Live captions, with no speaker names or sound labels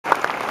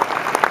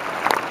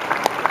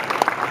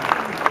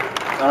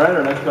All right,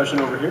 our next question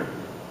over here.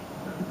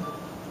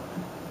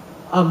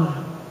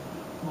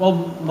 Well,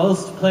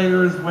 most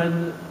players,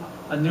 when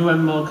a new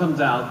MMO comes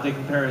out, they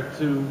compare it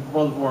to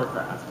World of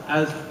Warcraft.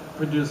 As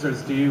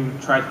producers, do you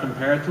try to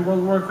compare it to World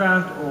of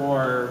Warcraft,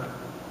 or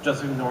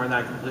just ignoring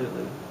that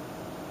completely?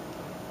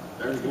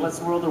 What's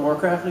World of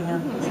Warcraft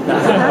again?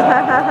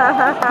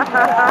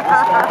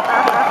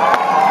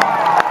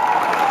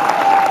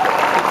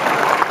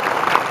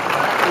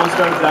 We'll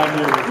start down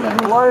here.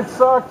 Life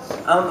sucks.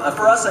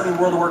 For us, I mean,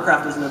 World of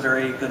Warcraft isn't a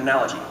very good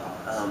analogy.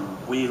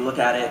 We look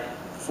at it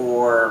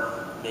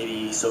for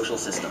maybe social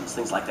systems,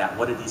 things like that.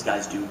 What did these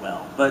guys do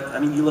well? But I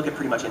mean, you look at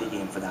pretty much any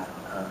game for that.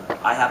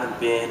 I haven't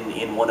been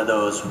in one of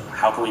those,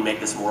 how can we make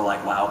this more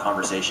like WoW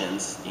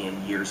conversations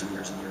in years and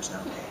years and years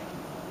now.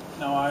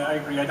 No, I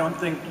agree. I don't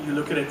think you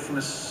look at it from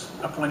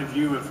a point of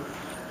view of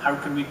how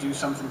can we do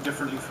something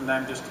differently from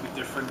them just to be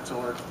different,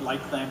 or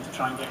like them to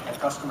try and get more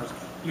customers.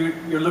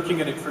 You're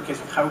looking at it for a case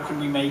of how can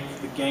we make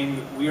the game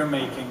that we are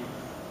making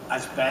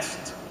as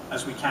best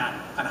as we can,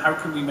 and how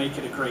can we make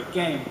it a great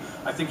game.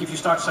 I think if you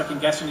start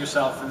second guessing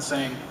yourself and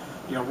saying,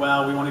 you know,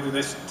 well, we want to do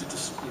this to,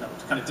 you know,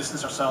 to kind of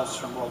distance ourselves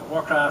from World of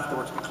Warcraft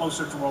or to be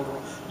closer to World of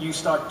Warcraft, you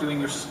start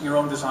doing your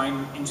own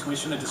design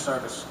intuition a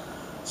disservice.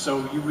 So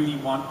you really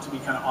want to be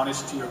kind of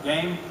honest to your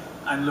game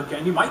and look,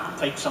 and you might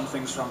take some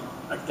things from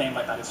a game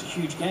like that. It's a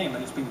huge game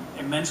and it's been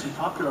immensely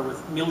popular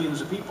with millions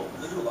of people.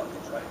 They do a lot of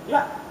things right.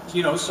 Yeah,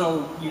 you know,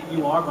 so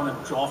you are going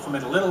to draw from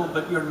it a little,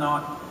 but you're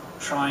not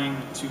trying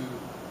to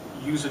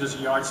use it as a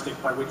yardstick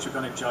by which you're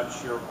going to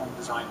judge your own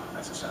design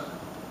necessarily.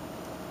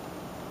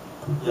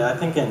 Yeah, I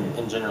think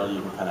in general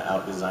you can kind of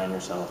out-design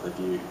yourself if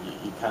you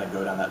kind of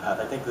go down that path.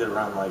 I think that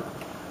around like,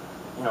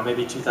 you know,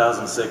 maybe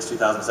 2006,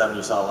 2007,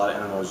 you saw a lot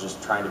of MMOs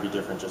just trying to be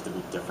different just to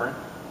be different,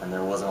 and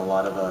there wasn't a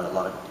lot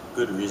of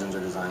good reasons or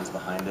designs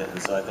behind it.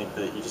 And so I think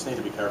that you just need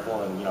to be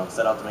careful and, you know,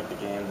 set out to make the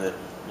game that,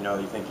 you know,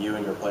 you think you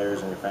and your players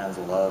and your fans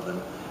will love.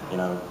 And, you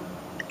know,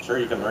 sure,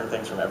 you can learn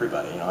things from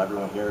everybody. You know,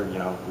 everyone here, you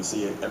know, we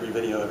see every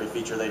video, every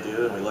feature they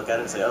do, and we look at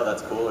it and say, oh,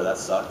 that's cool, or that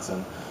sucks,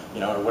 and,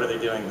 you know, or what are they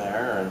doing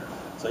there? And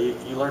so you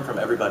learn from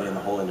everybody in the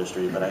whole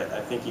industry, but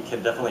I think you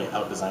can definitely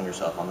out-design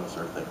yourself on those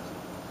sort of things.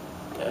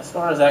 Yeah, as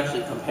far as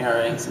actually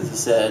comparing, since you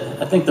said,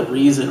 I think the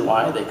reason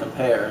why they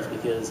compare is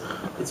because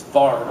it's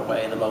far and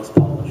away the most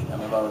polished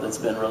MMO that's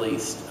been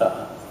released.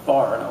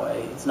 Far and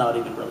away, it's not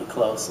even really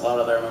close. A lot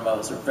of their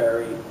MMOs are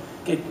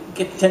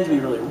tend to be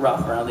really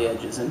rough around the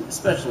edges, and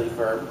especially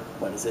for,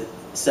 what is it,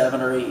 7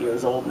 or 8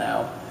 years old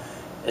now.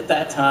 At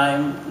that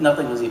time,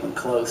 nothing was even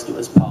close to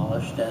as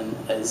polished and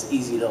as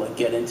easy to like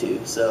get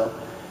into. So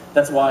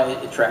that's why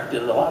it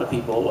attracted a lot of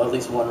people, well, at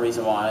least one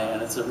reason why,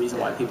 and it's the reason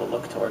why people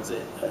look towards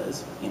it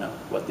as, you know,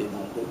 what they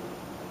want to do.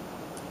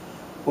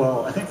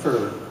 Well, I think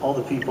for all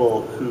the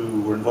people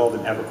who were involved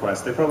in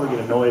EverQuest, they probably get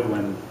annoyed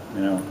when,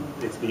 you know,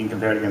 it's being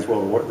compared against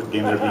World of Warcraft, the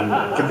games are being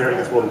compared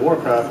against World of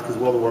Warcraft, because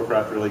World of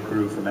Warcraft really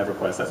grew from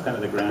EverQuest. That's kind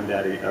of the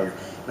granddaddy of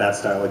that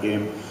style of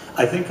game.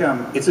 I think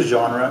it's a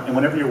genre, and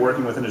whenever you're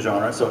working within a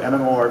genre, so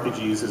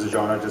MMORPGs is a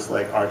genre just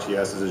like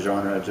RTS is a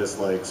genre, just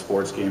like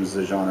sports games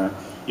is a genre,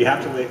 you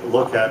have to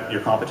look at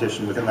your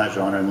competition within that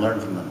genre and learn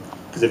from them.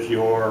 Because if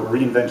you're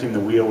reinventing the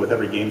wheel with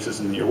every game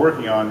system that you're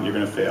working on, you're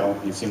going to fail.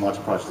 You've seen lots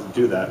of projects that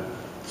do that.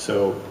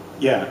 So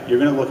yeah, you're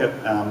going to look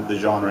at the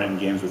genre and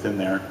games within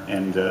there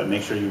and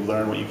make sure you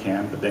learn what you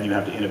can, but then you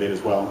have to innovate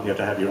as well. You have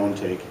to have your own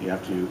take. You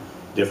have to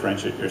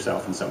differentiate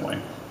yourself in some way.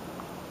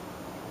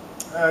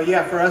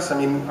 Yeah, for us, I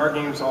mean, our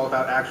game's all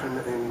about action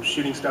and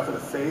shooting stuff in the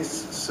face.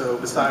 So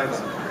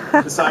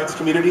besides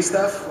community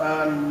stuff,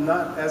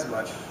 not as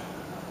much.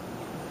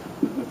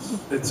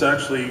 It's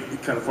actually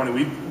kind of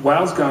funny.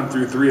 WoW's gone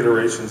through 3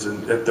 iterations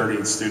at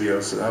 38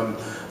 Studios.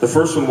 The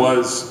first one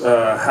was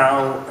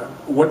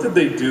what did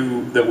they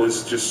do that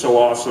was just so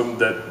awesome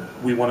that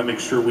we want to make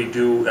sure we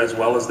do as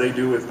well as they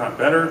do, if not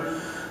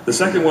better. The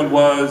second one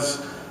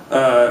was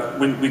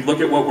when we look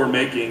at what we're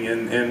making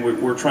and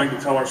we're trying to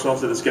tell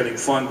ourselves that it's getting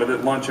fun, but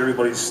at launch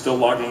everybody's still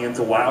logging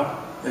into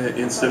WoW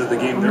instead of the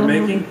game they're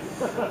making.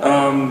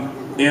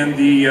 And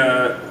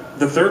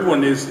the third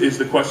one is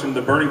the question,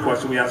 the burning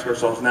question we ask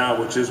ourselves now,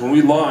 which is when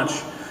we launch,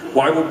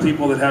 why will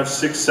people that have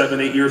 6, 7,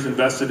 8 years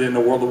invested in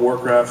a World of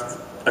Warcraft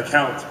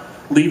account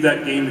leave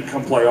that game to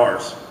come play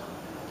ours?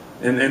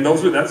 And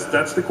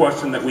that's the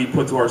question that we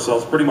put to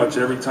ourselves pretty much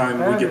every time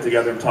we get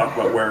together and talk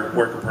about where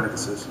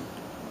Copernicus is.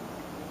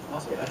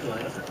 Awesome,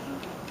 excellent answer.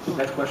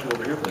 Next question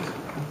over here, please.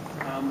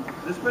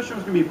 This question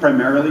was going to be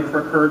primarily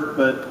for Kurt,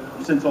 but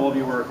since all of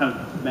you were kind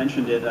of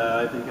mentioned it,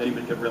 I think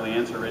anybody could really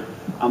answer it.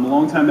 I'm a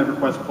long-time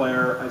EverQuest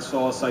player. I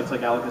saw sites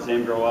like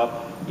Alakazam grow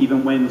up.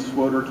 Even when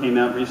SWOTR came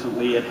out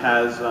recently, it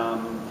has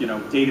you know,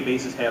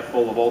 databases half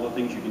full of all the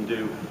things you can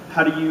do.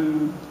 How do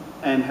you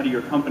and how do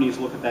your companies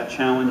look at that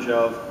challenge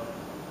of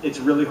it's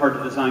really hard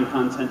to design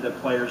content that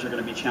players are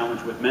going to be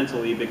challenged with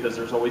mentally because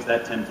there's always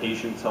that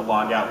temptation to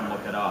log out and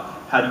look it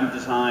up. How do you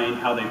design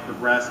how they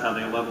progress, how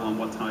they level, and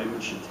what time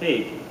it should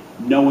take,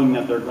 knowing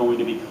that they're going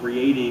to be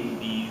creating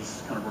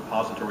these kind of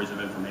repositories of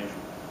information?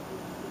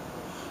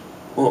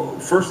 Well,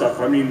 first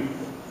off, I mean,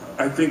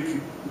 I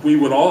think we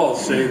would all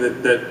say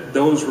that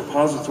those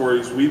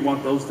repositories, we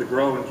want those to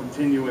grow and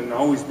continue and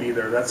always be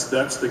there. That's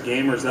the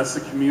gamers, that's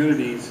the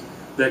communities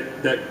that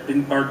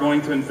are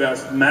going to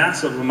invest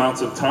massive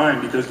amounts of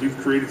time because you've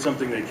created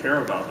something they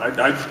care about.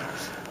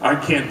 I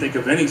can't think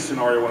of any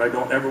scenario when I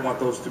don't ever want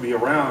those to be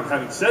around.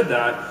 Having said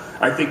that,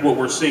 I think what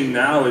we're seeing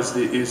now is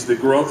the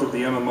growth of the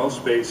MMO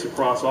space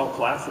across all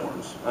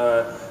platforms.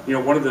 You know,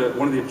 one of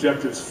the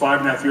objectives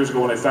 5.5 years ago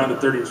when I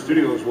founded 38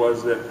 Studios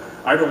was that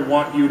I don't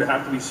want you to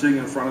have to be sitting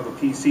in front of a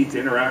PC to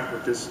interact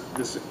with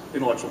this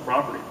intellectual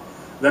property.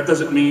 That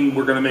doesn't mean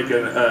we're going to make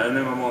an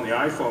MMO on the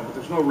iPhone, but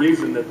there's no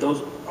reason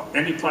that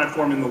any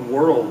platform in the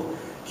world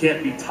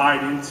can't be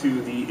tied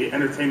into the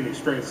entertainment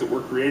experience that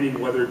we're creating,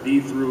 whether it be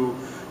through,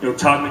 you know,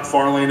 Todd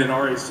McFarlane and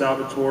R.A.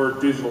 Salvatore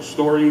digital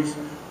stories,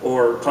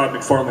 or Todd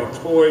McFarlane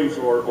toys,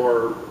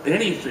 or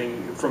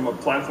anything from a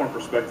platform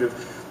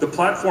perspective. The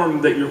platform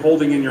that you're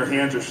holding in your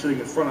hands or sitting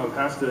in front of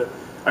has to,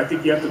 I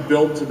think you have to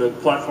build to the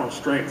platform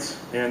strengths,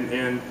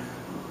 and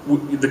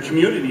the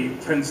community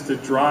tends to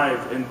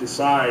drive and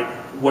decide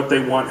what they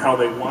want, how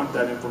they want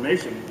that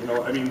information. You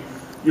know, I mean,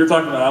 you're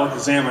talking about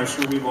Alakazam. I'm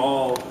sure we've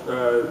all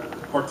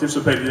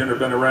participated in or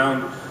been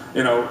around.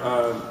 You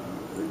know,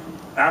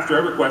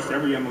 after EverQuest,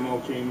 every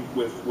MMO came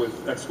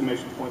with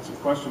exclamation points and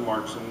question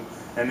marks,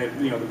 and it,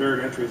 you know, the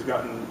barrier to entry has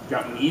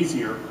gotten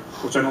easier,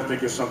 which I don't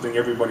think is something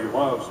everybody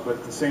loves. But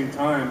at the same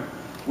time,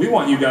 we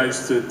want you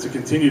guys to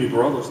continue to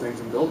grow those things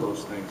and build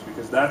those things,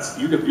 because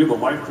you're the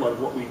lifeblood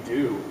of what we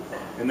do,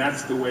 and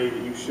that's the way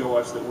that you show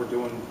us that we're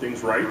doing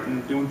things right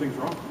and doing things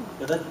wrong.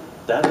 Yeah,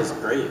 that is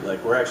great.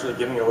 Like, we're actually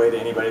giving away to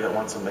anybody that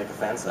wants to make a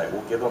fan site.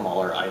 We'll give them all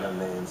our item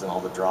names and all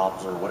the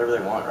drops or whatever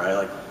they want, right?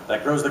 Like,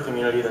 that grows the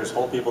community. There's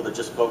whole people that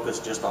just focus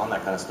just on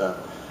that kind of stuff,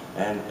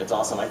 and it's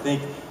awesome. I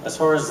think as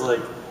far as like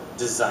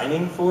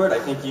designing for it, I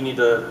think you need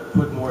to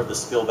put more of the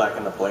skill back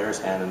in the player's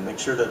hand and make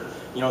sure that,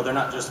 you know, they're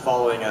not just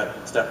following a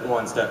step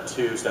 1, step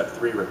 2, step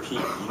 3 repeat.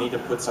 You need to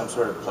put some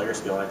sort of player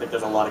skill, and I think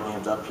there's a lot of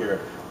games up here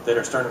that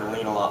are starting to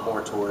lean a lot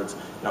more towards,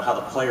 you know, how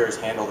the players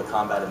handle the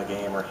combat in the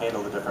game or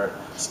handle the different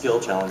skill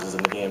challenges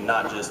in the game,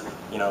 not just,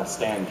 you know,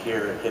 stand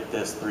here, hit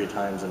this 3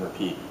 times and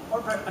repeat.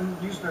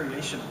 And use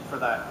variation for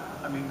that.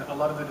 I mean, a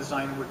lot of the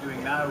design we're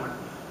doing now, and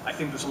I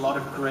think there's a lot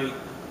of great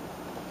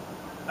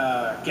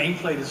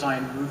gameplay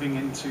design moving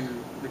into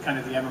the kind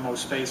of the MMO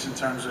space in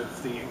terms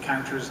of the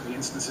encounters, the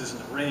instances, and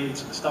the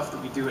raids, and the stuff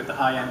that we do at the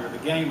high end of the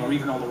game, or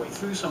even all the way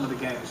through some of the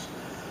games.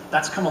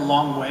 That's come a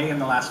long way in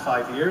the last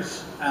 5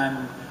 years,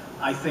 and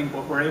I think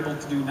what we're able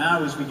to do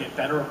now is we get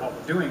better at what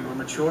we're doing. We're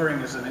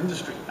maturing as an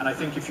industry, and I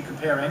think if you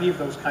compare any of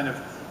those kind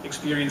of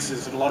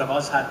experiences that a lot of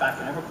us had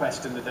back in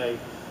EverQuest in the day,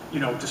 you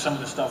know, to some of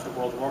the stuff that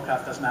World of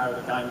Warcraft does now,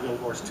 the guy in Guild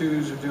Wars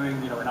 2s are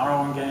doing, you know, in our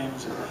own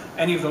games, and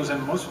any of those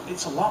MMOs,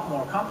 it's a lot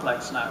more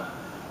complex now.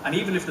 And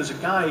even if there's a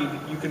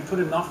guide, you can put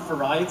enough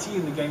variety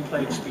in the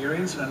gameplay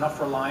experience and enough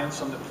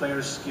reliance on the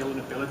player's skill and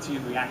ability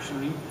and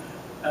reactionary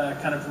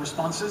kind of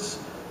responses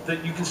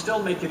that you can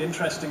still make it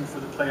interesting for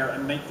the player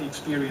and make the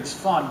experience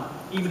fun,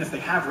 even if they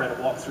have read a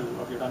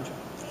walkthrough of your dungeon.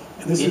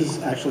 And this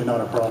is actually not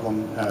a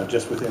problem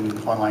just within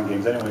online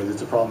games anyways,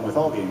 it's a problem with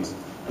all games.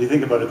 If you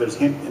think about it, there's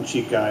hint and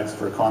cheat guides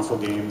for console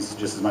games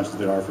just as much as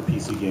there are for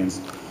PC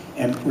games.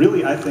 And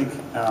really, I think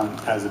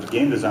as a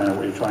game designer,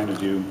 what you're trying to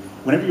do,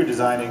 whenever you're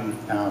designing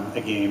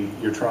a game,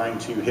 you're trying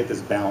to hit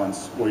this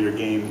balance where your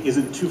game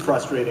isn't too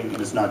frustrating and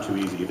it's not too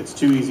easy. If it's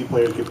too easy,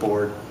 players get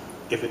bored.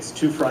 If it's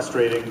too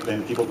frustrating,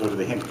 then people go to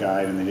the hint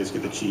guide and they just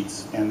get the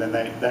cheats, and then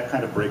that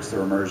kind of breaks their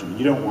immersion.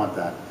 You don't want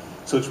that.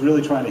 So it's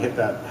really trying to hit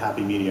that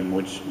happy medium,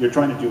 which you're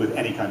trying to do with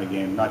any kind of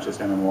game, not just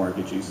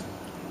MMORPGs.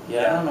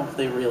 Yeah, I don't know if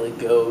they really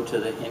go to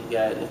the hint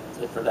guide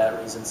for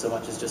that reason so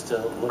much as just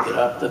to look it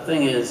up. The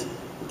thing is,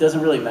 it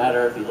doesn't really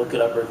matter if you look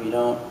it up or if you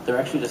don't. There are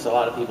actually just a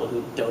lot of people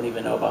who don't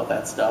even know about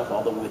that stuff,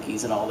 all the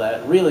wikis and all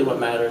that. Really what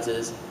matters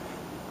is,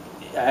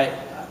 I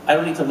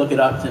don't need to look it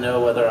up to know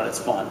whether or not it's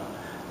fun,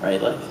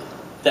 right? Like,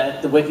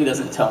 the wiki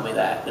doesn't tell me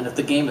that. And if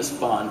the game is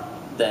fun,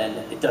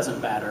 then it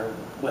doesn't matter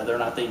whether or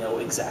not they know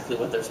exactly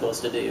what they're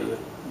supposed to do.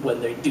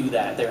 When they do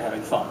that, they're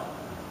having fun.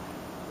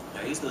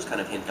 I use those kind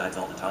of hint guides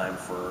all the time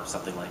for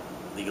something like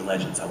League of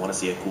Legends. I want to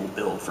see a cool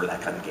build for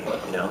that kind of game,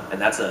 you know?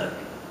 And that's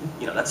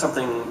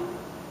something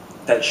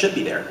that should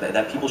be there,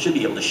 that people should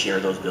be able to share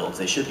those builds.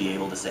 They should be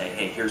able to say,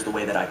 hey, here's the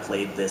way that I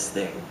played this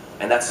thing.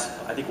 And that's,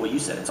 I think what you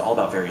said, it's all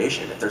about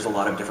variation. If there's a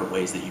lot of different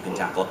ways that you can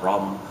tackle a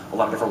problem, a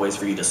lot of different ways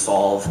for you to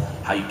solve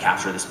how you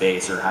capture the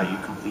space or how you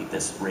complete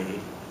this raid,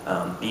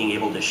 being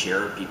able to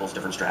share people's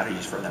different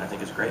strategies for that, I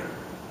think is great.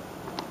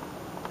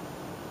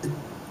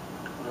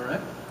 All right,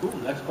 cool.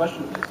 Next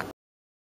question, please.